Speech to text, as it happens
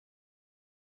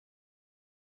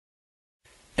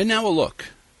And now a look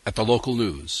at the local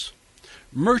news.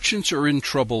 Merchants are in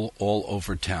trouble all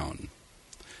over town.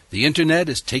 The internet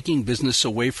is taking business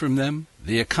away from them.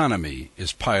 The economy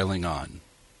is piling on.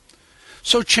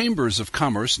 So chambers of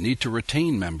commerce need to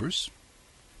retain members.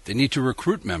 They need to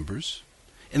recruit members.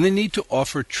 And they need to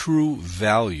offer true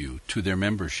value to their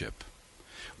membership.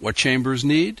 What chambers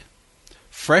need?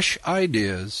 Fresh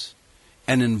ideas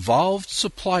and involved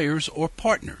suppliers or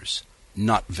partners,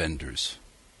 not vendors.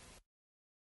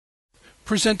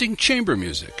 Presenting chamber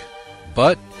music.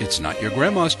 But it's not your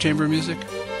grandma's chamber music.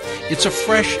 It's a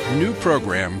fresh, new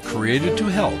program created to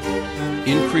help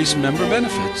increase member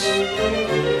benefits,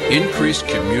 increase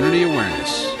community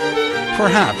awareness,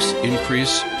 perhaps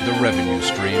increase the revenue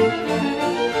stream,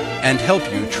 and help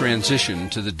you transition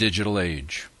to the digital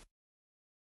age.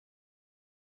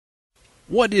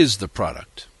 What is the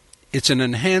product? It's an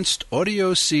enhanced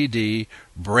audio CD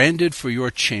branded for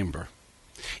your chamber.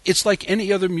 It's like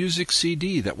any other music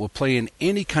CD that will play in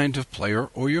any kind of player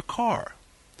or your car.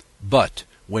 But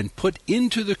when put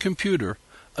into the computer,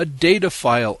 a data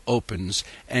file opens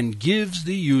and gives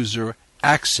the user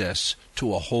access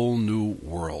to a whole new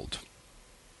world.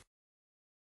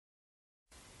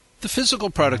 The physical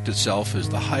product itself is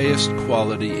the highest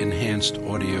quality enhanced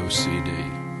audio CD.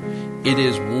 It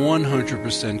is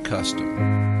 100%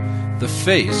 custom. The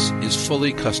face is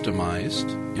fully customized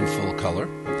in full color.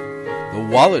 The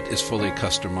wallet is fully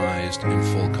customized in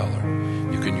full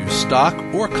color. You can use stock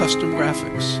or custom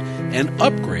graphics, and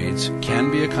upgrades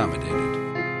can be accommodated.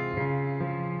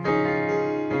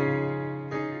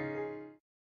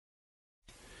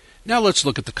 Now let's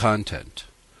look at the content.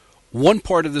 One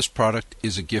part of this product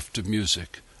is a gift of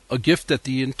music, a gift that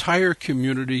the entire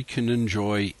community can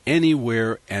enjoy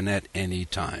anywhere and at any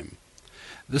time.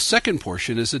 The second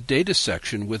portion is a data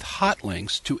section with hot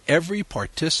links to every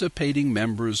participating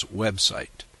member's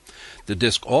website. The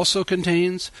disk also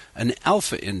contains an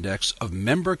alpha index of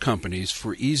member companies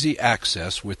for easy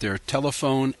access with their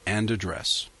telephone and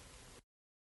address.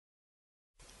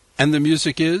 And the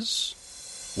music is?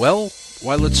 Well,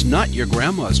 while it's not your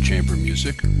grandma's chamber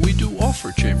music, we do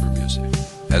offer chamber music,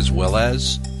 as well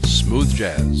as smooth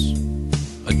jazz,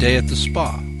 a day at the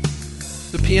spa,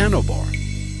 the piano bar,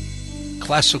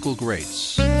 classical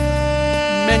greats.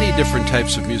 Many different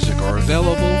types of music are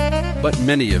available, but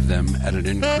many of them at an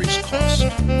increased cost.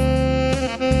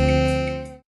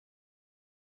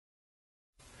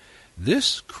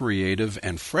 This creative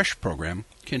and fresh program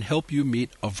can help you meet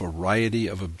a variety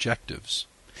of objectives.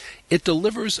 It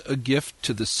delivers a gift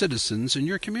to the citizens in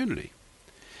your community.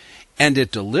 And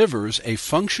it delivers a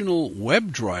functional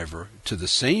web driver to the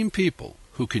same people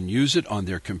who can use it on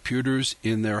their computers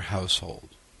in their household.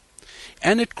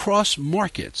 And it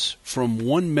cross-markets from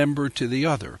one member to the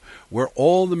other, where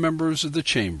all the members of the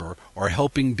chamber are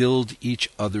helping build each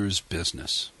other's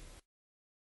business.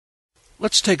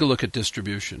 Let's take a look at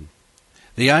distribution.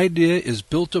 The idea is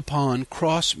built upon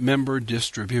cross-member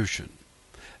distribution.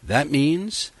 That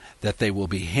means that they will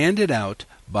be handed out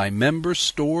by member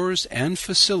stores and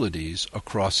facilities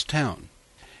across town.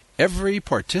 Every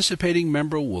participating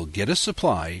member will get a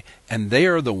supply, and they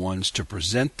are the ones to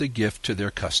present the gift to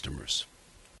their customers.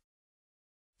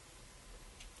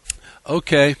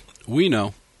 Okay, we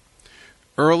know.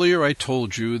 Earlier I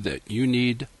told you that you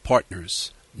need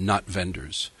partners, not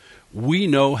vendors. We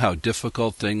know how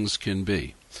difficult things can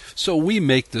be, so we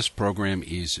make this program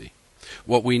easy.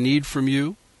 What we need from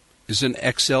you is an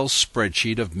Excel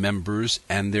spreadsheet of members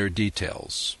and their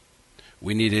details.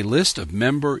 We need a list of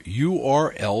member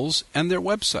URLs and their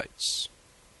websites.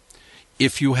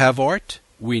 If you have art,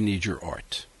 we need your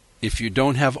art. If you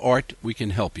don't have art, we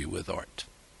can help you with art.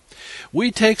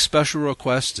 We take special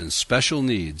requests and special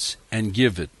needs and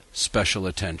give it special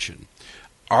attention.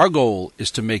 Our goal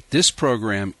is to make this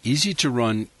program easy to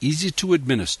run, easy to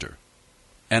administer,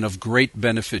 and of great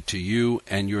benefit to you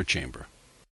and your chamber.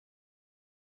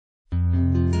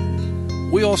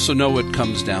 We also know it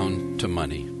comes down to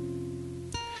money.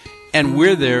 And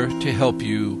we're there to help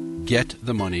you get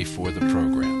the money for the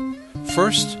program.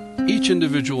 First, each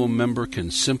individual member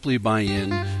can simply buy in,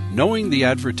 knowing the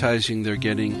advertising they're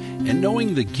getting and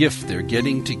knowing the gift they're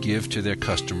getting to give to their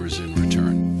customers in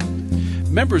return.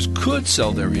 Members could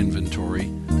sell their inventory,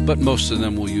 but most of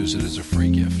them will use it as a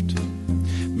free gift.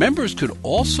 Members could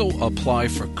also apply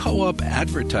for co-op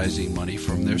advertising money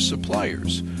from their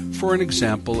suppliers. For an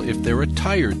example, if they're a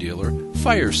tire dealer,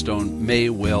 Firestone may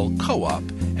well co-op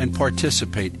and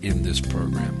participate in this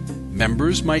program.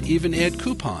 Members might even add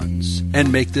coupons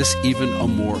and make this even a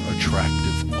more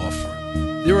attractive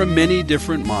offer. There are many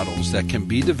different models that can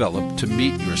be developed to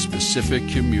meet your specific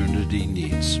community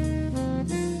needs.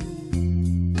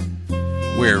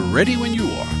 We're ready when you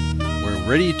are. We're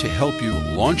ready to help you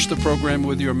launch the program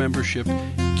with your membership,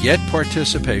 get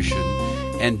participation,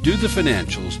 and do the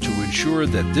financials to ensure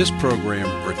that this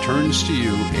program returns to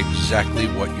you exactly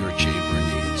what your chamber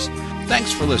needs.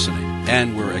 Thanks for listening,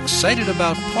 and we're excited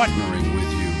about partnering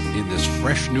with you in this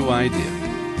fresh new idea.